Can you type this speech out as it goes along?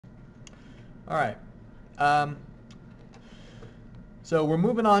All right. So we're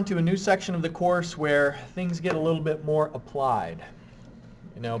moving on to a new section of the course where things get a little bit more applied.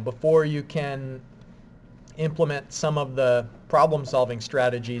 You know, before you can implement some of the problem-solving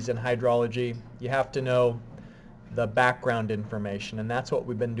strategies in hydrology, you have to know the background information, and that's what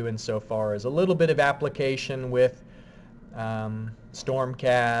we've been doing so far, is a little bit of application with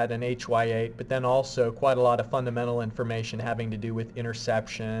StormCAD and HY8, but then also quite a lot of fundamental information having to do with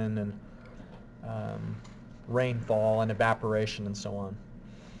interception and rainfall and evaporation and so on.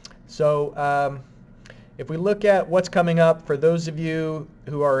 So if we look at what's coming up, for those of you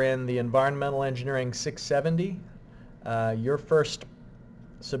who are in the Environmental Engineering 670, your first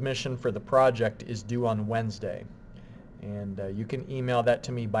submission for the project is due on Wednesday. And you can email that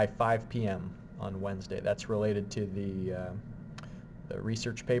to me by 5 p.m. on Wednesday. That's related to the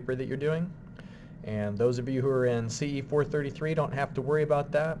research paper that you're doing. And those of you who are in CE 433 don't have to worry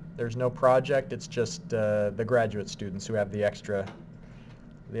about that. There's no project. It's just the graduate students who have the extra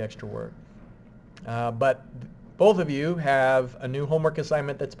work. But both of you have a new homework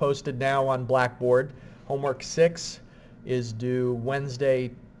assignment that's posted now on Blackboard. Homework 6 is due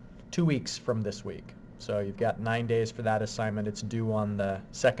Wednesday, 2 weeks from this week. So you've got 9 days for that assignment. It's due on the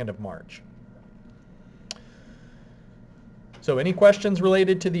 2nd of March. So any questions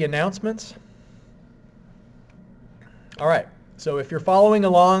related to the announcements? All right, so if you're following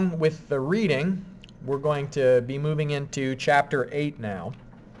along with the reading, we're going to be moving into Chapter 8 now.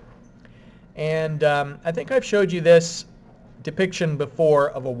 And I think I've showed you this depiction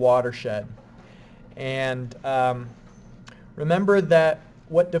before of a watershed. And remember that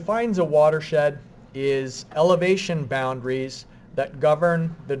what defines a watershed is elevation boundaries that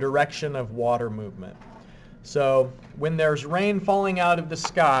govern the direction of water movement. So when there's rain falling out of the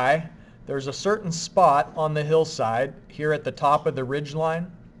sky, there's a certain spot on the hillside here at the top of the ridge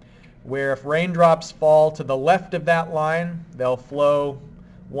line where if raindrops fall to the left of that line, they'll flow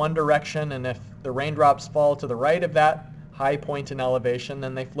one direction, and if the raindrops fall to the right of that high point in elevation,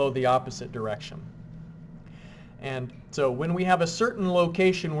 then they flow the opposite direction. And so when we have a certain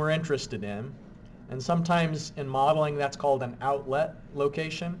location we're interested in, and sometimes in modeling that's called an outlet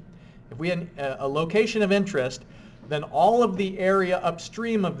location, if we have a location of interest, then all of the area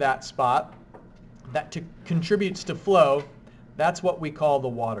upstream of that spot that contributes to flow, that's what we call the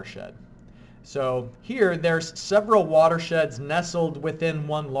watershed. So here there's several watersheds nestled within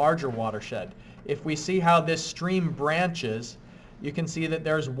one larger watershed. If we see how this stream branches, you can see that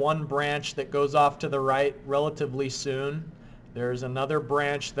there's one branch that goes off to the right relatively soon. There's another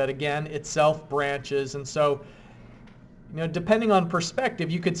branch that again itself branches, and so depending on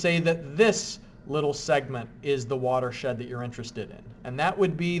perspective, you could say that this little segment is the watershed that you're interested in. And that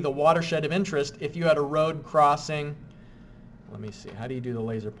would be the watershed of interest if you had a road crossing. Let me see, how do you do the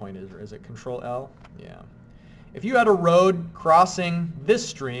laser pointer? Is it Control L? Yeah. If you had a road crossing this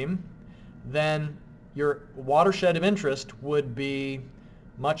stream, then your watershed of interest would be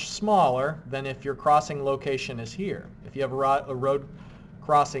much smaller than if your crossing location is here. If you have a road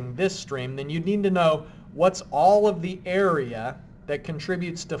crossing this stream, then you'd need to know what's all of the area that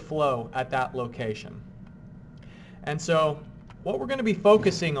contributes to flow at that location. And so what we're going to be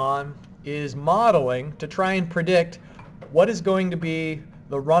focusing on is modeling to try and predict what is going to be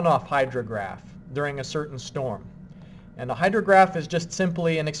the runoff hydrograph during a certain storm. And a hydrograph is just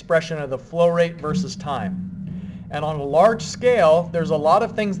simply an expression of the flow rate versus time. And on a large scale, there's a lot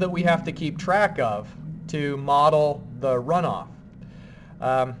of things that we have to keep track of to model the runoff.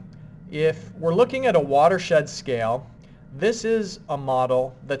 If we're looking at a watershed scale, this is a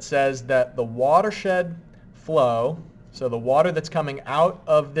model that says that the watershed flow, so the water that's coming out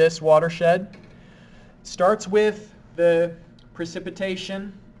of this watershed, starts with the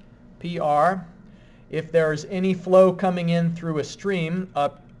precipitation, PR. If there's any flow coming in through a stream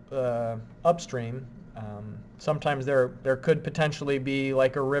upstream, sometimes there could potentially be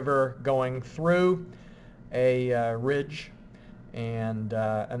like a river going through a ridge, and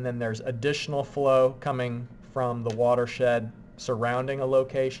then there's additional flow coming from the watershed surrounding a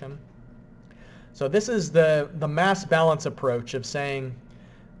location. So this is the mass balance approach of saying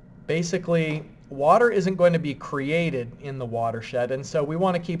basically water isn't going to be created in the watershed, and so we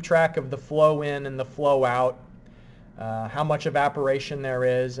want to keep track of the flow in and the flow out, how much evaporation there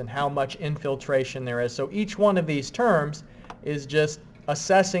is and how much infiltration there is. So each one of these terms is just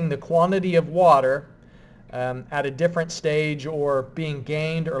assessing the quantity of water at a different stage or being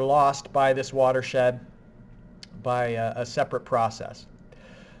gained or lost by this watershed by a separate process.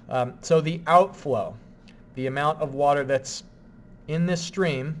 So the outflow, the amount of water that's in this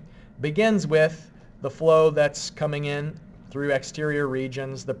stream, begins with the flow that's coming in through exterior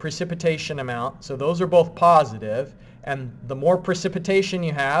regions, the precipitation amount. So those are both positive, and the more precipitation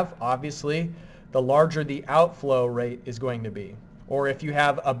you have, obviously, the larger the outflow rate is going to be. Or if you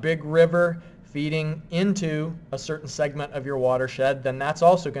have a big river feeding into a certain segment of your watershed, then that's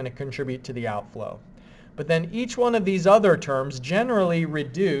also going to contribute to the outflow. But then each one of these other terms generally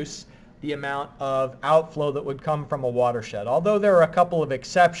reduce the amount of outflow that would come from a watershed. Although there are a couple of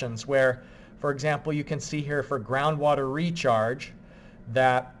exceptions where, for example, you can see here for groundwater recharge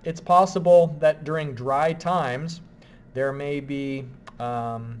that it's possible that during dry times there may be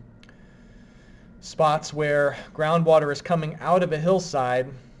spots where groundwater is coming out of a hillside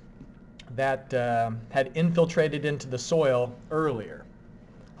that had infiltrated into the soil earlier.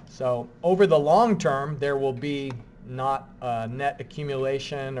 So over the long term, there will be not net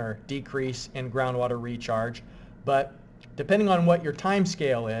accumulation or decrease in groundwater recharge, but depending on what your time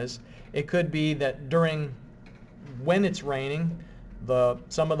scale is, it could be that when it's raining,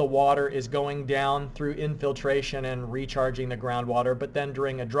 some of the water is going down through infiltration and recharging the groundwater, but then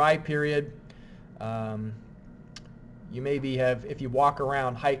during a dry period, you maybe have, if you walk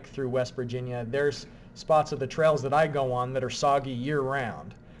around, hike through West Virginia, there's spots of the trails that I go on that are soggy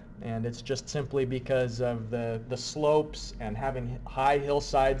year-round. And it's just simply because of the slopes and having high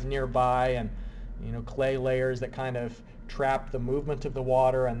hillsides nearby and clay layers that kind of trap the movement of the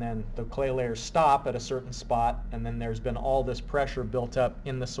water, and then the clay layers stop at a certain spot, and then there's been all this pressure built up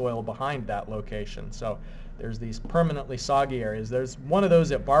in the soil behind that location. So there's these permanently soggy areas. There's one of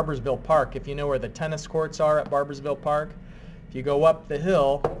those at Barbersville Park. If you know where the tennis courts are at Barbersville Park, if you go up the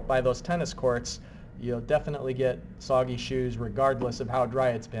hill by those tennis courts, you'll definitely get soggy shoes regardless of how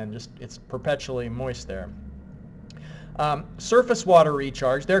dry it's been. It's perpetually moist there. Surface water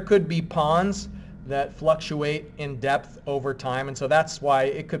recharge. There could be ponds that fluctuate in depth over time, and so that's why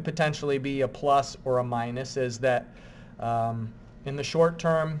it could potentially be a plus or a minus, is that in the short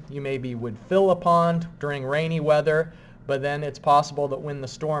term you maybe would fill a pond during rainy weather, but then it's possible that when the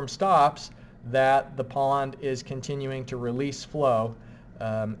storm stops that the pond is continuing to release flow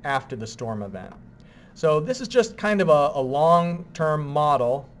after the storm event. So this is just kind of a long-term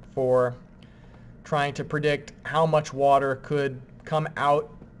model for trying to predict how much water could come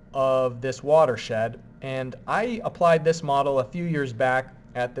out of this watershed. And I applied this model a few years back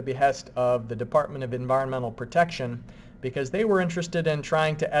at the behest of the Department of Environmental Protection, because they were interested in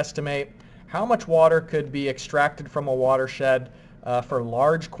trying to estimate how much water could be extracted from a watershed for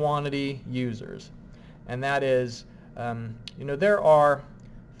large quantity users. And that is, there are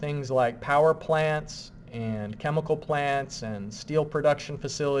things like power plants and chemical plants and steel production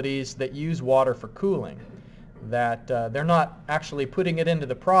facilities that use water for cooling, that they're not actually putting it into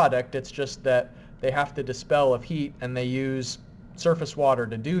the product, it's just that they have to dispel of heat and they use surface water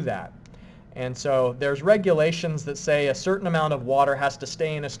to do that. And so there's regulations that say a certain amount of water has to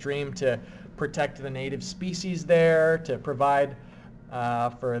stay in a stream to protect the native species there, to provide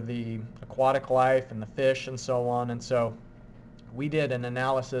for the aquatic life and the fish and so on. And so we did an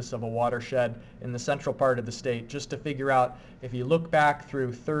analysis of a watershed in the central part of the state just to figure out, if you look back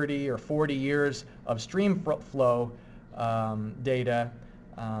through 30 or 40 years of stream flow data,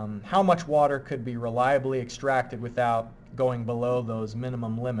 how much water could be reliably extracted without going below those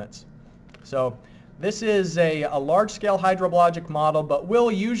minimum limits. So this is a large-scale hydrologic model, but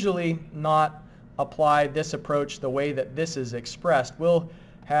we'll usually not apply this approach the way that this is expressed. We'll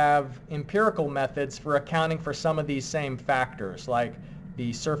have empirical methods for accounting for some of these same factors, like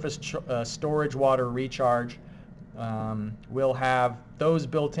the surface storage water recharge. We'll have those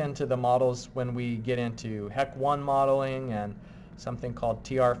built into the models when we get into HEC 1 modeling and something called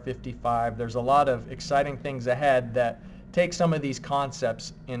TR55. There's a lot of exciting things ahead that take some of these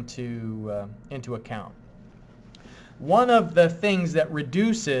concepts into account. One of the things that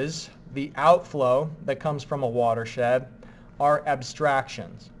reduces the outflow that comes from a watershed are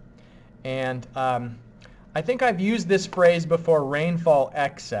abstractions. And I think I've used this phrase before, rainfall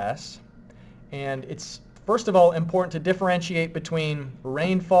excess. And it's, first of all, important to differentiate between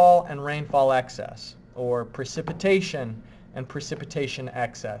rainfall and rainfall excess, or precipitation and precipitation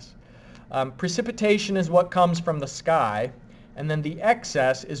excess. Precipitation is what comes from the sky, and then the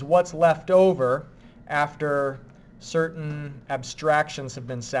excess is what's left over after certain abstractions have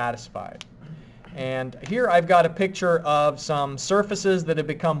been satisfied. And here I've got a picture of some surfaces that have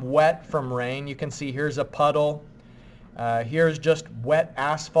become wet from rain. You can see here's a puddle. Here's just wet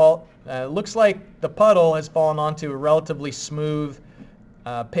asphalt. It looks like the puddle has fallen onto relatively smooth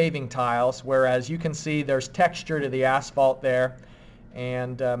paving tiles, whereas you can see there's texture to the asphalt there.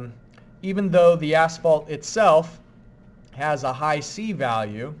 And even though the asphalt itself has a high C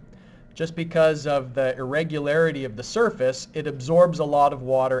value, just because of the irregularity of the surface, it absorbs a lot of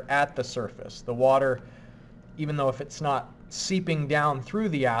water at the surface. The water, even though if it's not seeping down through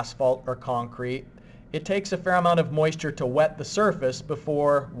the asphalt or concrete, it takes a fair amount of moisture to wet the surface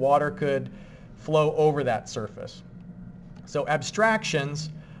before water could flow over that surface. So abstractions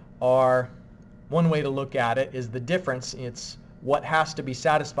are, one way to look at it is the difference. It's what has to be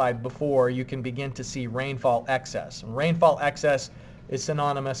satisfied before you can begin to see rainfall excess. And rainfall excess is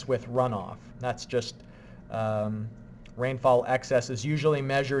synonymous with runoff. That's just rainfall excess is usually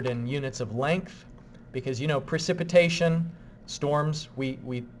measured in units of length, because you know precipitation, storms,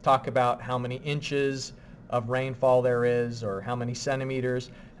 we talk about how many inches of rainfall there is or how many centimeters,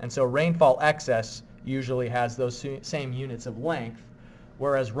 and so rainfall excess usually has those same units of length,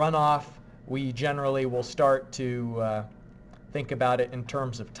 whereas runoff, we generally will start to think about it in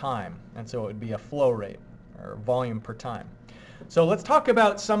terms of time, and so it would be a flow rate or volume per time. So let's talk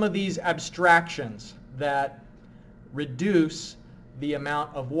about some of these abstractions that reduce the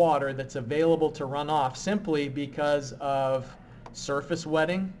amount of water that's available to run off simply because of surface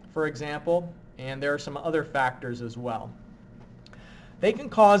wetting, for example, and there are some other factors as well. They can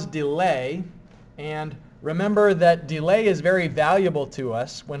cause delay, and remember that delay is very valuable to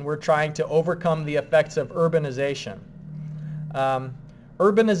us when we're trying to overcome the effects of urbanization.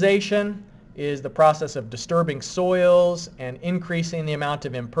 Urbanization is the process of disturbing soils and increasing the amount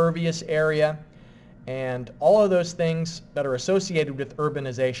of impervious area, and all of those things that are associated with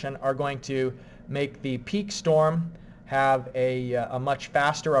urbanization are going to make the peak storm have a much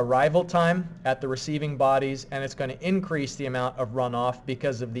faster arrival time at the receiving bodies, and it's going to increase the amount of runoff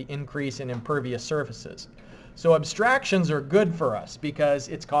because of the increase in impervious surfaces. So abstractions are good for us because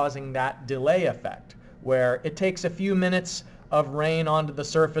it's causing that delay effect, where it takes a few minutes of rain onto the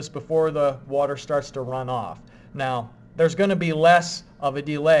surface before the water starts to run off. Now, there's going to be less of a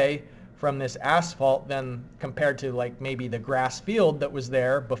delay from this asphalt than compared to like maybe the grass field that was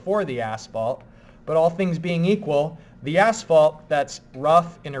there before the asphalt, but all things being equal, the asphalt that's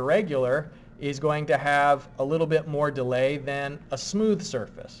rough and irregular is going to have a little bit more delay than a smooth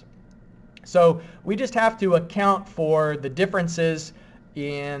surface. So we just have to account for the differences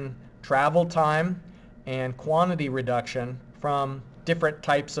in travel time and quantity reduction from different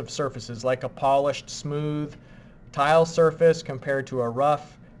types of surfaces, like a polished, smooth tile surface compared to a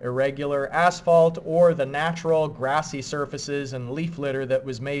rough, irregular asphalt, or the natural grassy surfaces and leaf litter that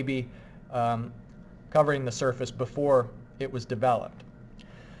was maybe covering the surface before it was developed.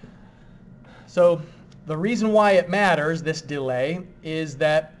 So the reason why it matters, this delay, is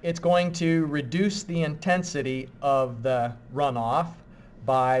that it's going to reduce the intensity of the runoff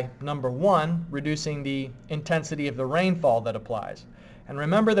by, number one, reducing the intensity of the rainfall that applies. And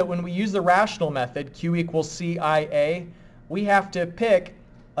remember that when we use the rational method, Q equals CIA, we have to pick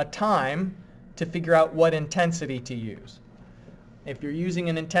a time to figure out what intensity to use. If you're using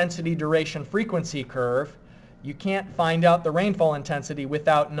an intensity duration frequency curve, you can't find out the rainfall intensity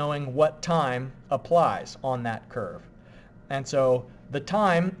without knowing what time applies on that curve. And so the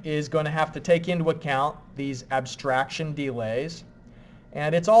time is going to have to take into account these abstraction delays,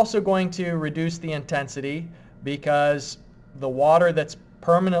 and it's also going to reduce the intensity because the water that's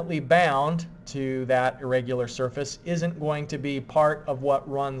permanently bound to that irregular surface isn't going to be part of what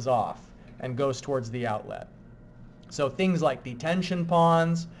runs off and goes towards the outlet. So things like detention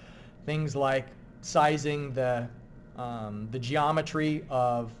ponds, things like sizing the geometry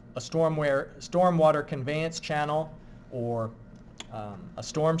of a stormwater conveyance channel or a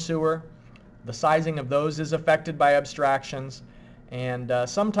storm sewer, the sizing of those is affected by abstractions. And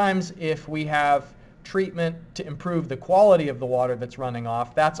sometimes if we have treatment to improve the quality of the water that's running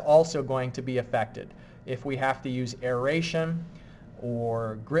off, that's also going to be affected. If we have to use aeration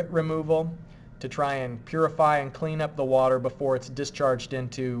or grit removal to try and purify and clean up the water before it's discharged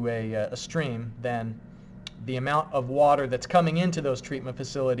into a stream, then the amount of water that's coming into those treatment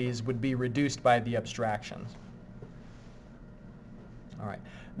facilities would be reduced by the abstractions. All right.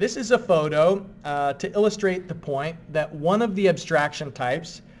 This is a photo to illustrate the point that one of the abstraction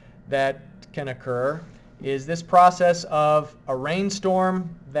types that can occur is this process of a rainstorm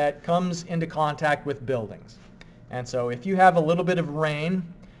that comes into contact with buildings. And so if you have a little bit of rain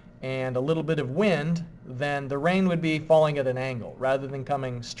and a little bit of wind, then the rain would be falling at an angle rather than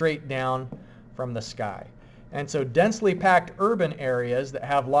coming straight down from the sky. And so densely packed urban areas that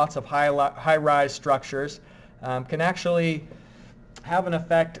have lots of high-rise structures can actually have an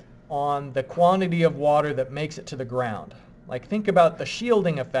effect on the quantity of water that makes it to the ground. Like, think about the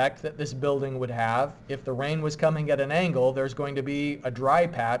shielding effect that this building would have. If the rain was coming at an angle, there's going to be a dry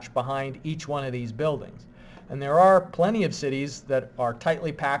patch behind each one of these buildings. And there are plenty of cities that are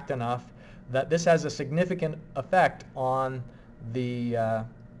tightly packed enough that this has a significant effect on the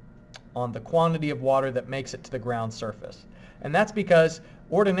quantity of water that makes it to the ground surface. And that's because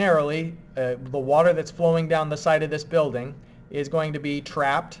ordinarily the water that's flowing down the side of this building is going to be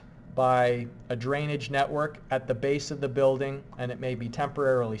trapped by a drainage network at the base of the building, and it may be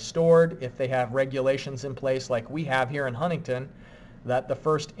temporarily stored if they have regulations in place like we have here in Huntington, that the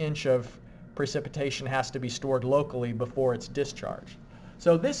first inch of precipitation has to be stored locally before it's discharged.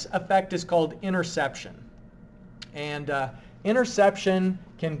 So this effect is called interception. And interception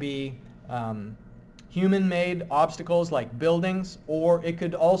can be human-made obstacles like buildings, or it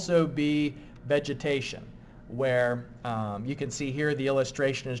could also be vegetation, where you can see here the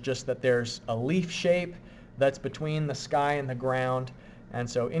illustration is just that there's a leaf shape that's between the sky and the ground. And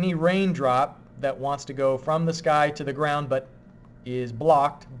so any raindrop that wants to go from the sky to the ground but is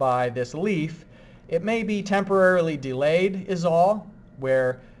blocked by this leaf, it may be temporarily delayed is all,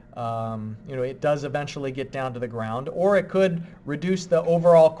 where it does eventually get down to the ground, or it could reduce the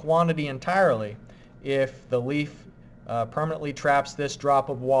overall quantity entirely if the leaf permanently traps this drop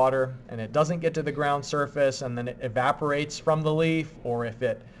of water and it doesn't get to the ground surface and then it evaporates from the leaf, or if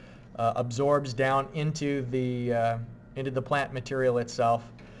it absorbs down into the plant material itself.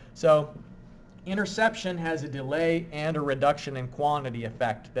 So interception has a delay and a reduction in quantity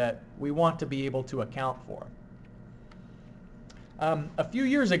effect that we want to be able to account for. A few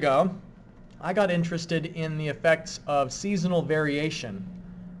years ago, I got interested in the effects of seasonal variation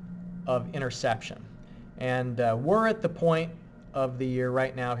of interception. And we're at the point of the year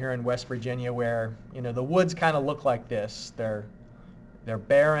right now here in West Virginia where the woods kind of look like this. They're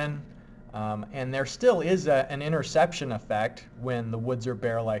barren, and there still is an interception effect when the woods are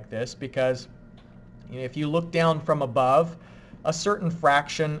bare like this, because if you look down from above, a certain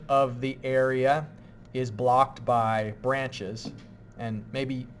fraction of the area is blocked by branches. And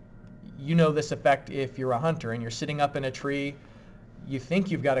maybe you know this effect if you're a hunter and you're sitting up in a tree. You think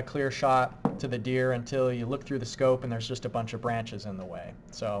you've got a clear shot to the deer until you look through the scope and there's just a bunch of branches in the way.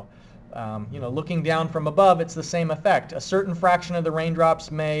 So, looking down from above, it's the same effect. A certain fraction of the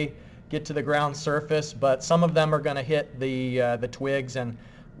raindrops may get to the ground surface, but some of them are going to hit the twigs and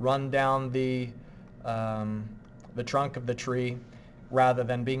run down the trunk of the tree, rather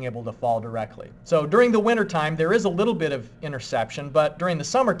than being able to fall directly. So during the wintertime, there is a little bit of interception, but during the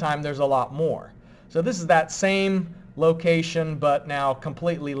summertime, there's a lot more. So this is that same location, but now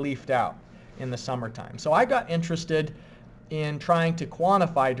completely leafed out in the summertime. So I got interested in trying to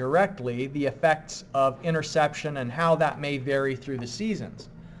quantify directly the effects of interception and how that may vary through the seasons.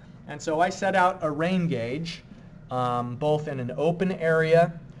 And so I set out a rain gauge, both in an open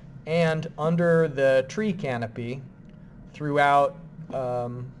area and under the tree canopy throughout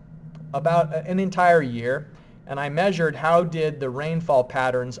about an entire year, and I measured how did the rainfall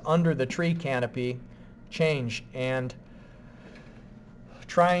patterns under the tree canopy change, and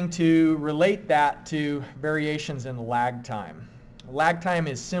trying to relate that to variations in lag time. Lag time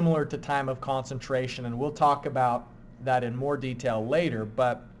is similar to time of concentration, and we'll talk about that in more detail later,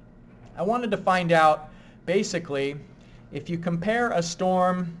 but I wanted to find out basically if you compare a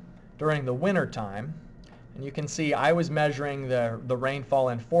storm during the winter time. And you can see I was measuring the rainfall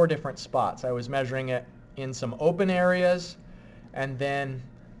in 4 different spots. I was measuring it in some open areas, and then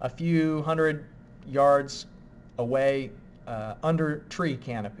a few hundred yards away under tree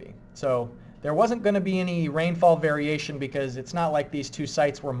canopy. So there wasn't going to be any rainfall variation because it's not like these two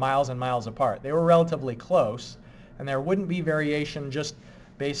sites were miles and miles apart. They were relatively close, and there wouldn't be variation just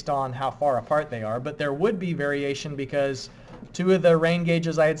based on how far apart they are, but there would be variation because 2 of the rain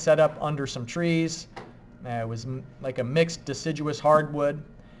gauges I had set up under some trees. It was like a mixed deciduous hardwood,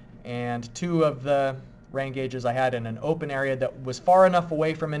 and 2 of the rain gauges I had in an open area that was far enough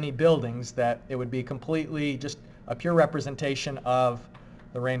away from any buildings that it would be completely just a pure representation of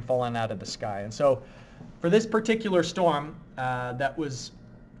the rain falling out of the sky. And so for this particular storm that was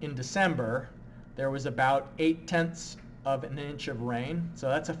in December, there was about 0.8 of an inch of rain. So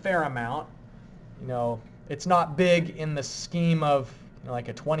that's a fair amount. It's not big in the scheme of like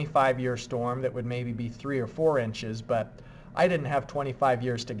a 25-year storm that would maybe be 3 or 4 inches, but I didn't have 25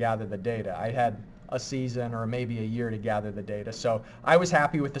 years to gather the data. I had a season or maybe a year to gather the data. So I was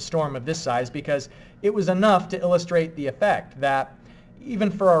happy with the storm of this size because it was enough to illustrate the effect that even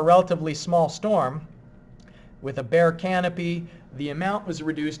for a relatively small storm with a bare canopy, the amount was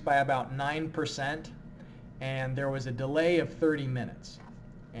reduced by about 9%, and there was a delay of 30 minutes.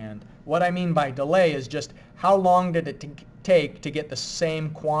 And what I mean by delay is just how long did it take to get the same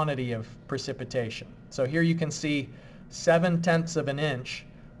quantity of precipitation. So here you can see 0.7 of an inch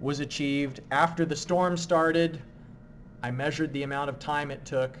was achieved after the storm started. I measured the amount of time it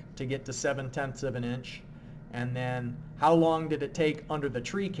took to get to 7/10 of an inch, and then how long did it take under the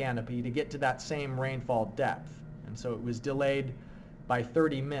tree canopy to get to that same rainfall depth. And so it was delayed by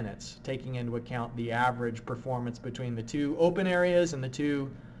 30 minutes, taking into account the average performance between the two open areas and the two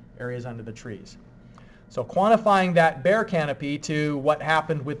areas under the trees. So quantifying that bare canopy to what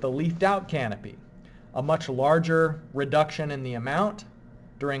happened with the leafed out canopy, a much larger reduction in the amount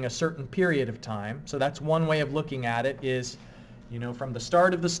during a certain period of time. So that's one way of looking at it is, from the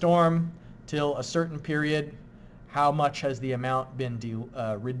start of the storm till a certain period, how much has the amount been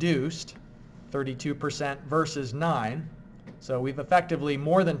reduced, 32% versus 9. So we've effectively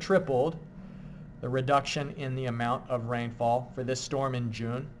more than tripled the reduction in the amount of rainfall for this storm in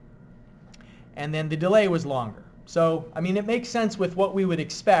June. And then the delay was longer. So, it makes sense with what we would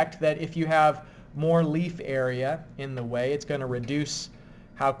expect, that if you have more leaf area in the way, it's going to reduce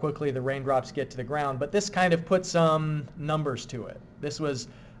how quickly the raindrops get to the ground. But this kind of puts some numbers to it. This was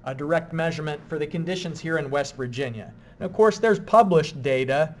a direct measurement for the conditions here in West Virginia. And of course, there's published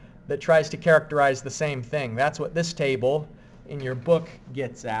data that tries to characterize the same thing. That's what this table in your book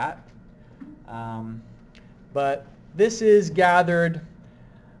gets at. But this is gathered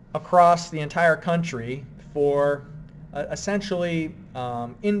across the entire country for essentially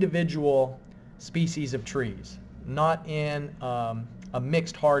individual species of trees, not in a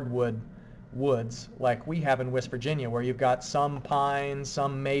mixed hardwood woods like we have in West Virginia, where you've got some pine,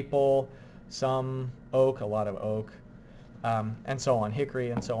 some maple, some oak, a lot of oak, and so on,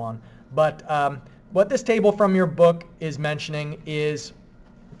 hickory and so on. But what this table from your book is mentioning is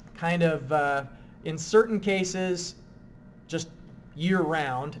kind of, in certain cases, just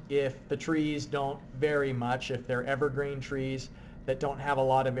year-round, if the trees don't vary much, if they're evergreen trees that don't have a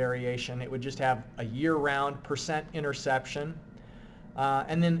lot of variation, it would just have a year-round percent interception.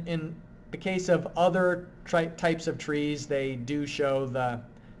 And then in the case of other types of trees, they do show the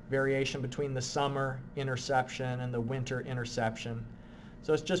variation between the summer interception and the winter interception.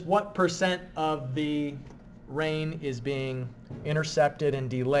 So it's just what percent of the rain is being intercepted and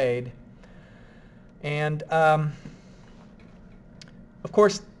delayed. And of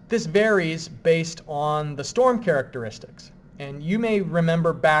course, this varies based on the storm characteristics. And you may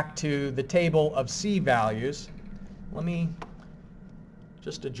remember back to the table of C values. Let me,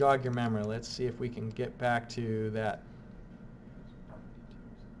 just to jog your memory, let's see if we can get back to that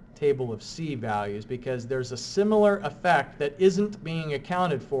table of C values, because there's a similar effect that isn't being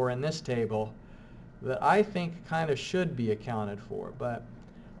accounted for in this table that I think kind of should be accounted for. But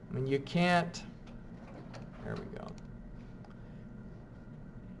you can't, there we go.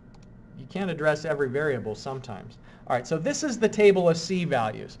 You can't address every variable sometimes. All right, so this is the table of C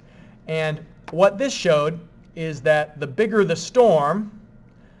values. And what this showed is that the bigger the storm,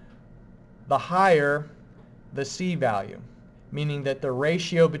 the higher the C value, meaning that the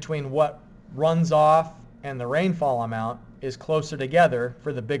ratio between what runs off and the rainfall amount is closer together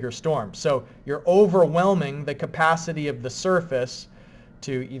for the bigger storm. So you're overwhelming the capacity of the surface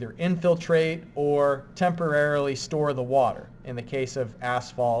to either infiltrate or temporarily store the water in the case of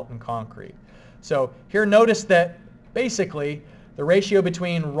asphalt and concrete. So here notice that basically the ratio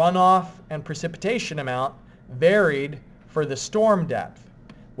between runoff and precipitation amount varied for the storm depth.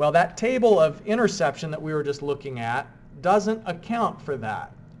 Well, that table of interception that we were just looking at doesn't account for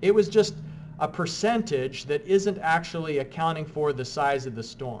that. It was just a percentage that isn't actually accounting for the size of the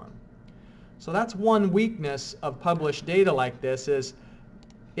storm. So that's one weakness of published data like this, is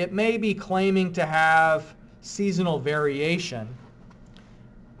it may be claiming to have seasonal variation,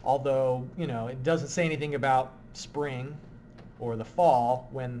 although, it doesn't say anything about spring or the fall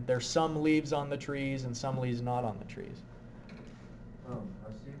when there's some leaves on the trees and some leaves not on the trees. I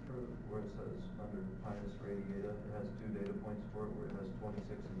see for where it says under Pinus radiata, it has 2 data points for it, where it has 26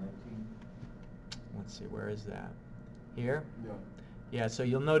 and 19. Let's see, where is that? Here? Yeah. Yeah, so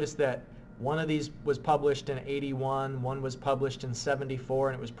you'll notice that one of these was published in 81, one was published in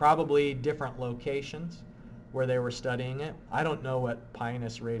 74, and it was probably different locations where they were studying it. I don't know what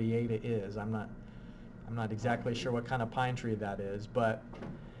Pinus radiata is. I'm not exactly sure what kind of pine tree that is, but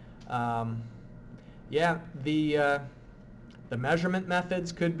yeah, the measurement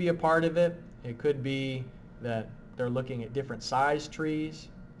methods could be a part of it. It could be that they're looking at different size trees,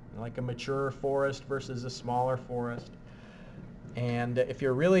 like a mature forest versus a smaller forest. And if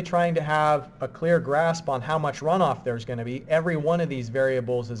you're really trying to have a clear grasp on how much runoff there's going to be, every one of these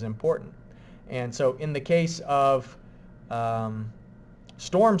variables is important. And so in the case of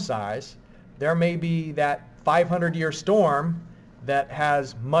storm size, there may be that 500-year storm that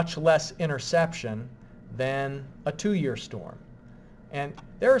has much less interception than a 2-year storm. And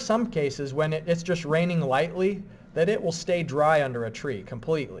there are some cases when it's just raining lightly that it will stay dry under a tree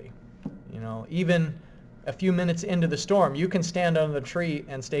completely. You know, even a few minutes into the storm, you can stand under the tree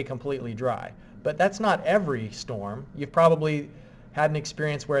and stay completely dry. But that's not every storm. You've probably had an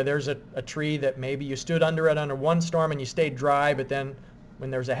experience where there's a tree that maybe you stood under it under one storm and you stayed dry, but then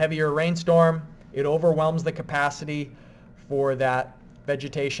when there's a heavier rainstorm, it overwhelms the capacity for that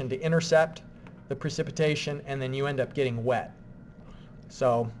vegetation to intercept the precipitation, and then you end up getting wet.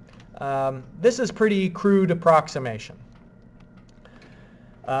 So this is pretty crude approximation.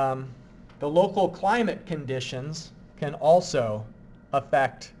 The local climate conditions can also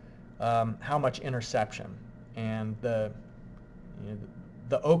affect how much interception. And the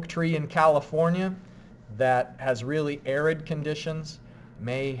oak tree in California that has really arid conditions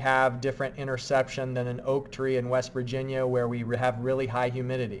may have different interception than an oak tree in West Virginia where we have really high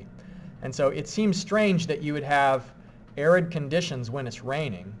humidity. And so it seems strange that you would have arid conditions when it's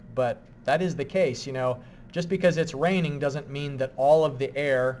raining, but that is the case. You know, just because it's raining doesn't mean that all of the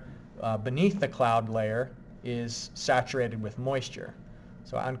air beneath the cloud layer is saturated with moisture.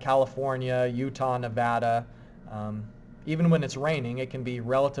 So out in California, Utah, Nevada, even when it's raining, it can be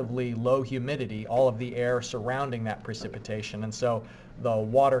relatively low humidity, all of the air surrounding that precipitation, and so the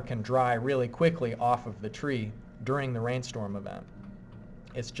water can dry really quickly off of the tree during the rainstorm event.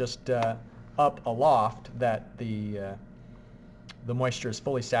 It's just up aloft that the moisture is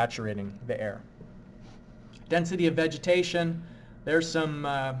fully saturating the air. Density of vegetation, there's some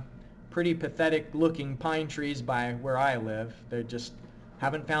pretty pathetic looking pine trees by where I live. They just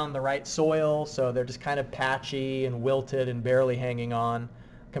haven't found the right soil, so they're just kind of patchy and wilted and barely hanging on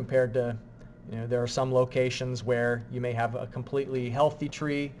compared to, you know, there are some locations where you may have a completely healthy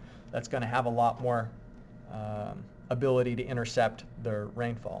tree that's going to have a lot more ability to intercept the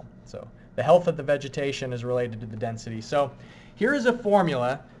rainfall. So the health of the vegetation is related to the density. So here is a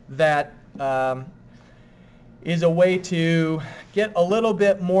formula that is a way to get a little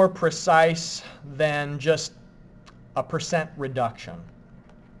bit more precise than just a percent reduction.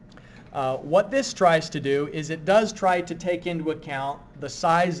 What this tries to do is it does try to take into account the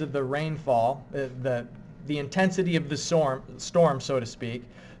size of the rainfall, the intensity of the storm, so to speak.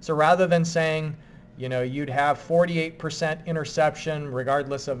 So rather than saying, you know, you'd have 48% interception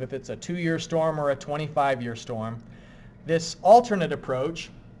regardless of if it's a 2-year storm or a 25-year storm, this alternate approach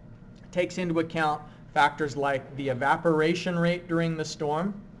takes into account factors like the evaporation rate during the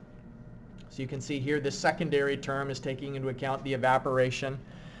storm. So you can see here the secondary term is taking into account the evaporation.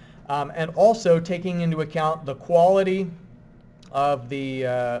 And also taking into account the quality of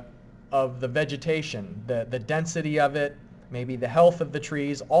the vegetation, the density of it, maybe the health of the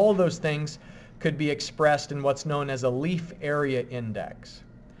trees. All of those things could be expressed in what's known as a leaf area index.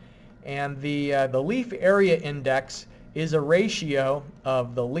 And the leaf area index is a ratio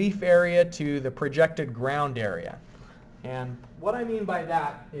of the leaf area to the projected ground area. And what I mean by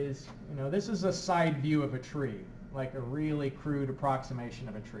that is, you know, this is a side view of a tree, like a really crude approximation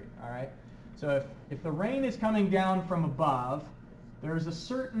of a tree, all right? So if the rain is coming down from above, there's a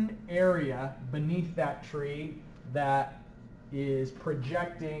certain area beneath that tree that is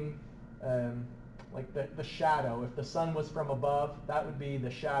projecting like the shadow. If the sun was from above, that would be the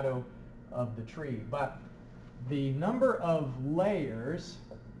shadow of the tree. But the number of layers,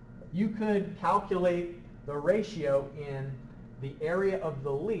 you could calculate the ratio in the area of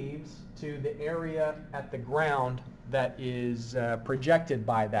the leaves to the area at the ground that is projected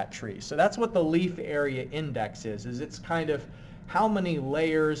by that tree. So that's what the leaf area index is it's kind of how many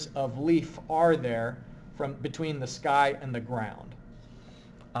layers of leaf are there from between the sky and the ground.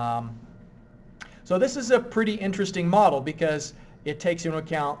 So this is a pretty interesting model because it takes into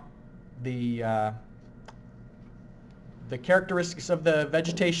account the characteristics of the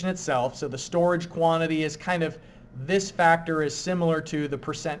vegetation itself. So the storage quantity is kind of, this factor is similar to the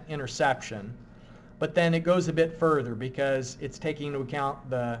percent interception, but then it goes a bit further because it's taking into account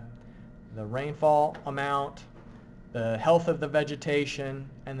the rainfall amount, the health of the vegetation,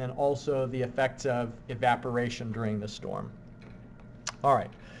 and then also the effects of evaporation during the storm. All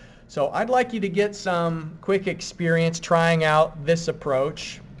right, so I'd like you to get some quick experience trying out this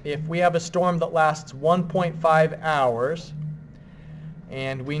approach. If we have a storm that lasts 1.5 hours,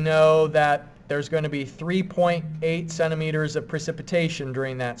 and we know that there's going to be 3.8 centimeters of precipitation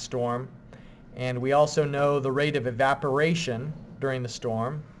during that storm, and we also know the rate of evaporation during the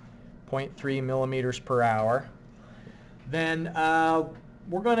storm, 0.3 millimeters per hour, then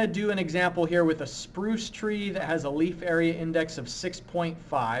we're going to do an example here with a spruce tree that has a leaf area index of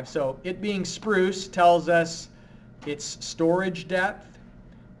 6.5. So it being spruce tells us its storage depth,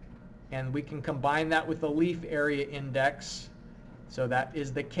 and we can combine that with the leaf area index So that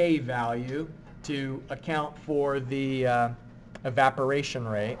is the K value to account for the evaporation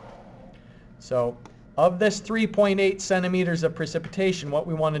rate. So of this 3.8 centimeters of precipitation, what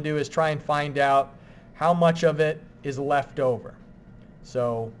we want to do is try and find out how much of it is left over.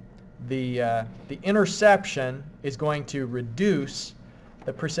 So the interception is going to reduce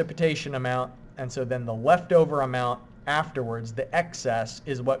the precipitation amount, and so then the leftover amount afterwards, the excess,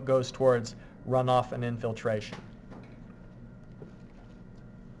 is what goes towards runoff and infiltration.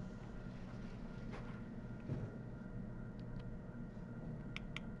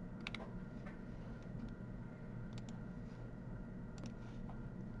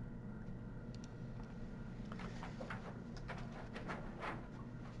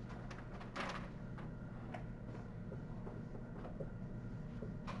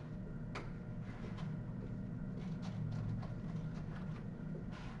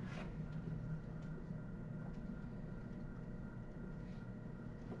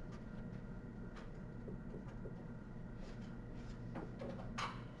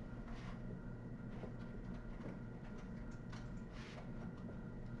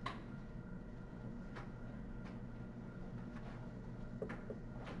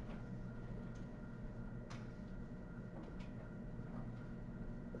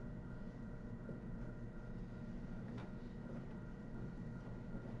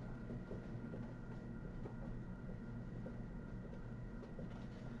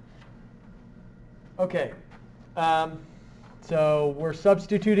 Okay, so we're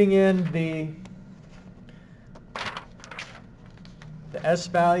substituting in the S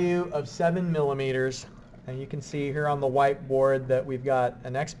value of 7 millimeters, and you can see here on the whiteboard that we've got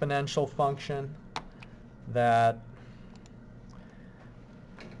an exponential function that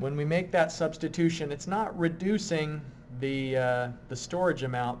when we make that substitution, it's not reducing the storage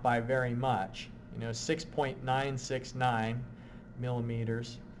amount by very much, 6.969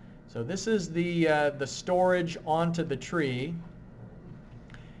 millimeters. So this is the storage onto the tree,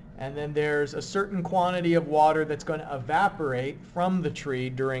 and then there's a certain quantity of water that's going to evaporate from the tree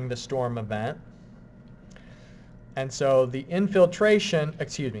during the storm event. And so the infiltration,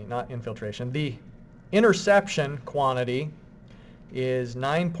 the interception quantity is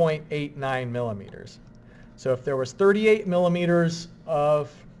 9.89 millimeters. So if there was 38 millimeters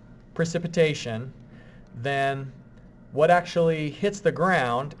of precipitation, then what actually hits the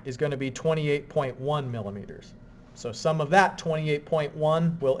ground is going to be 28.1 millimeters. So some of that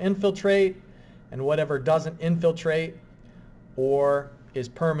 28.1 will infiltrate, and whatever doesn't infiltrate or is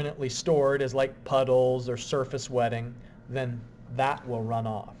permanently stored as like puddles or surface wetting, then that will run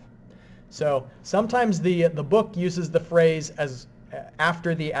off. So sometimes the book uses the phrase as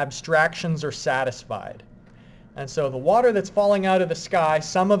after the abstractions are satisfied. And so the water that's falling out of the sky,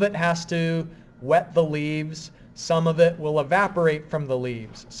 some of it has to wet the leaves, some of it will evaporate from the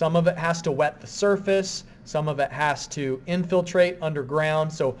leaves, some of it has to wet the surface, some of it has to infiltrate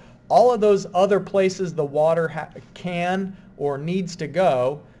underground. So all of those other places the water can or needs to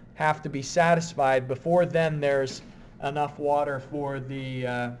go have to be satisfied before then there's enough water for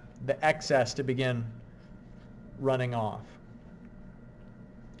the excess to begin running off.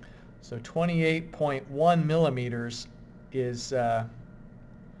 So 28.1 millimeters is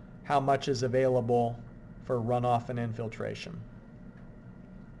how much is available for runoff and infiltration.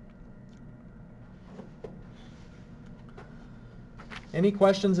 Any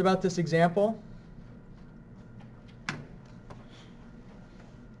questions about this example?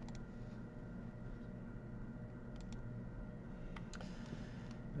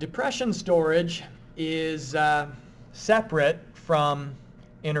 Depression storage is separate from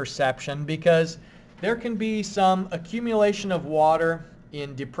interception because there can be some accumulation of water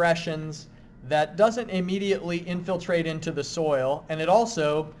in depressions that doesn't immediately infiltrate into the soil, and it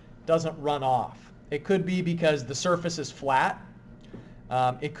also doesn't run off. It could be because the surface is flat.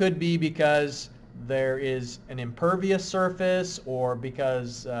 It could be because there is an impervious surface, or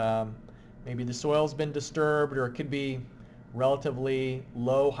because maybe the soil's been disturbed, or it could be relatively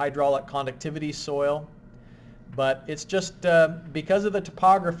low hydraulic conductivity soil. But it's just because of the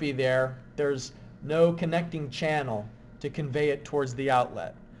topography there, there's no connecting channel to convey it towards the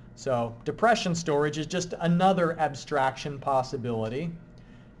outlet. So depression storage is just another abstraction possibility,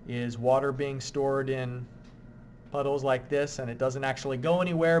 is water being stored in puddles like this, and it doesn't actually go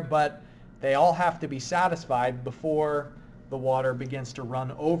anywhere, but they all have to be satisfied before the water begins to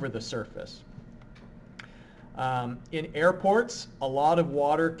run over the surface. In airports, a lot of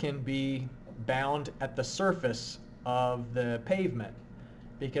water can be bound at the surface of the pavement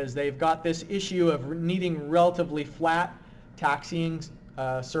because they've got this issue of needing relatively flat taxiing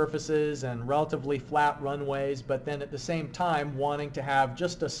surfaces and relatively flat runways, but then at the same time wanting to have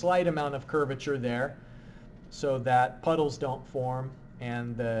just a slight amount of curvature there so that puddles don't form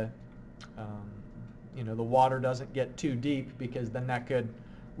and the water doesn't get too deep, because then that could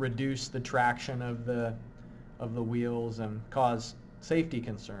reduce the traction of the wheels and cause safety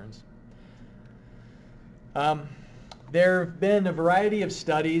concerns. There have been a variety of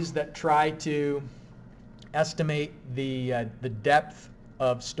studies that try to estimate the depth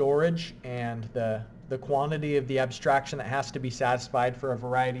of storage and the quantity of the abstraction that has to be satisfied for a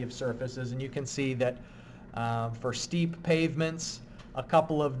variety of surfaces. And you can see that for steep pavements, a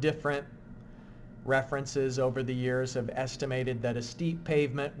couple of different references over the years have estimated that a steep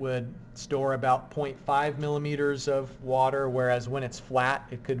pavement would store about 0.5 millimeters of water, whereas when it's flat,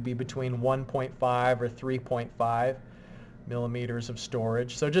 it could be between 1.5 or 3.5 millimeters of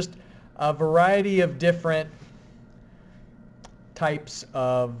storage. So just a variety of different types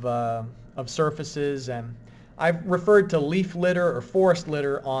of surfaces, and I've referred to leaf litter or forest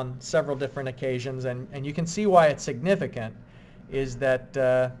litter on several different occasions, and you can see why it's significant is that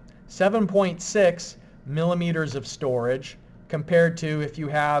 7.6 millimeters of storage compared to if you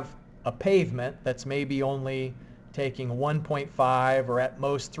have a pavement that's maybe only taking 1.5 or at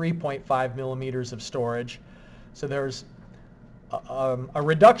most 3.5 millimeters of storage. So there's a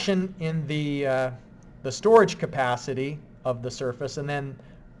reduction in the storage capacity of the surface, and then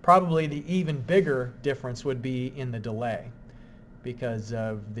probably the even bigger difference would be in the delay because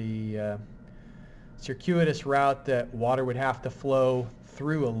of the circuitous route that water would have to flow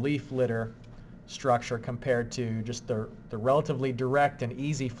through a leaf litter structure compared to just the relatively direct and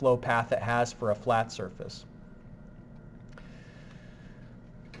easy flow path it has for a flat surface.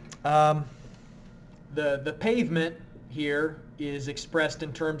 The pavement here is expressed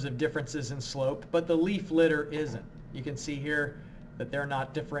in terms of differences in slope, but the leaf litter isn't. You can see here that they're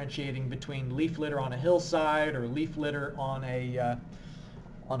not differentiating between leaf litter on a hillside or leaf litter on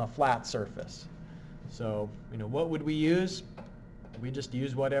a flat surface. So, what would we use? We just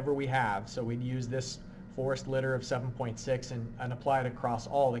use whatever we have. So we'd use this forest litter of 7.6 and apply it across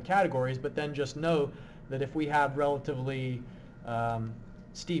all the categories, but then just know that if we have relatively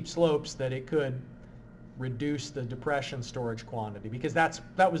steep slopes, that it could reduce the depression storage quantity, because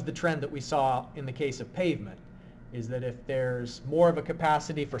that was the trend that we saw in the case of pavement, is that if there's more of a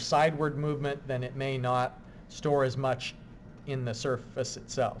capacity for sideward movement, then it may not store as much in the surface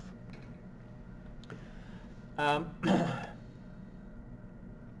itself.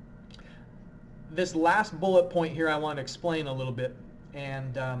 This last bullet point here I want to explain a little bit,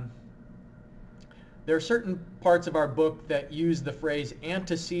 and there are certain parts of our book that use the phrase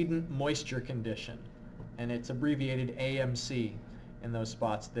antecedent moisture condition, and it's abbreviated AMC in those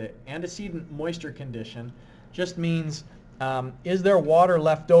spots. The antecedent moisture condition just means is there water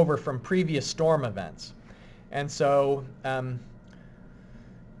left over from previous storm events? And so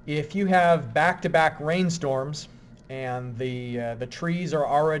if you have back-to-back rainstorms and the trees are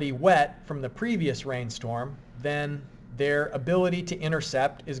already wet from the previous rainstorm, then their ability to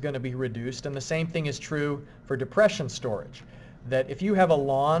intercept is going to be reduced. And the same thing is true for depression storage. That if you have a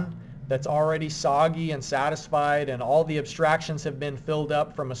lawn that's already soggy and satisfied and all the abstractions have been filled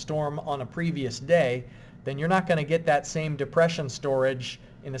up from a storm on a previous day, then you're not going to get that same depression storage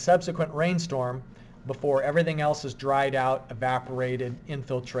in a subsequent rainstorm before everything else is dried out, evaporated,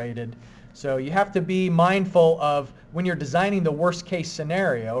 infiltrated. So you have to be mindful of, when you're designing the worst case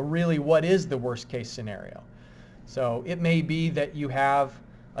scenario, really what is the worst case scenario. So it may be that you have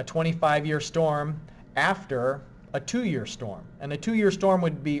a 25-year storm after a 2-year storm. And a 2-year storm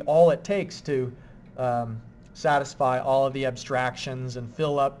would be all it takes to satisfy all of the abstractions and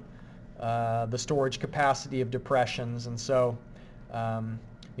fill up the storage capacity of depressions. And so,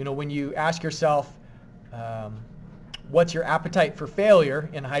 when you ask yourself, what's your appetite for failure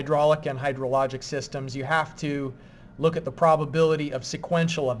in hydraulic and hydrologic systems, you have to look at the probability of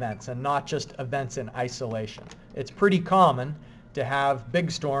sequential events and not just events in isolation. It's pretty common to have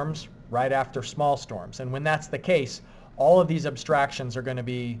big storms right after small storms, and when that's the case, all of these abstractions are going to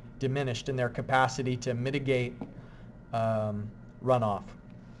be diminished in their capacity to mitigate runoff.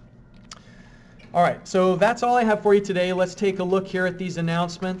 All right, so that's all I have for you today. Let's take a look here at these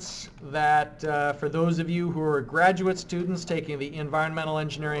announcements that for those of you who are graduate students taking the Environmental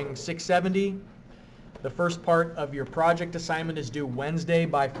Engineering 670, the first part of your project assignment is due Wednesday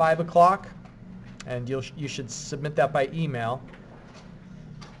by 5 o'clock, and you should submit that by email.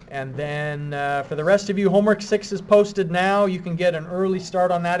 And then for the rest of you, homework 6 is posted now. You can get an early start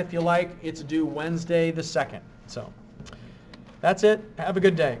on that if you like. It's due Wednesday the 2nd. So that's it. Have a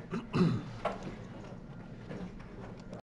good day.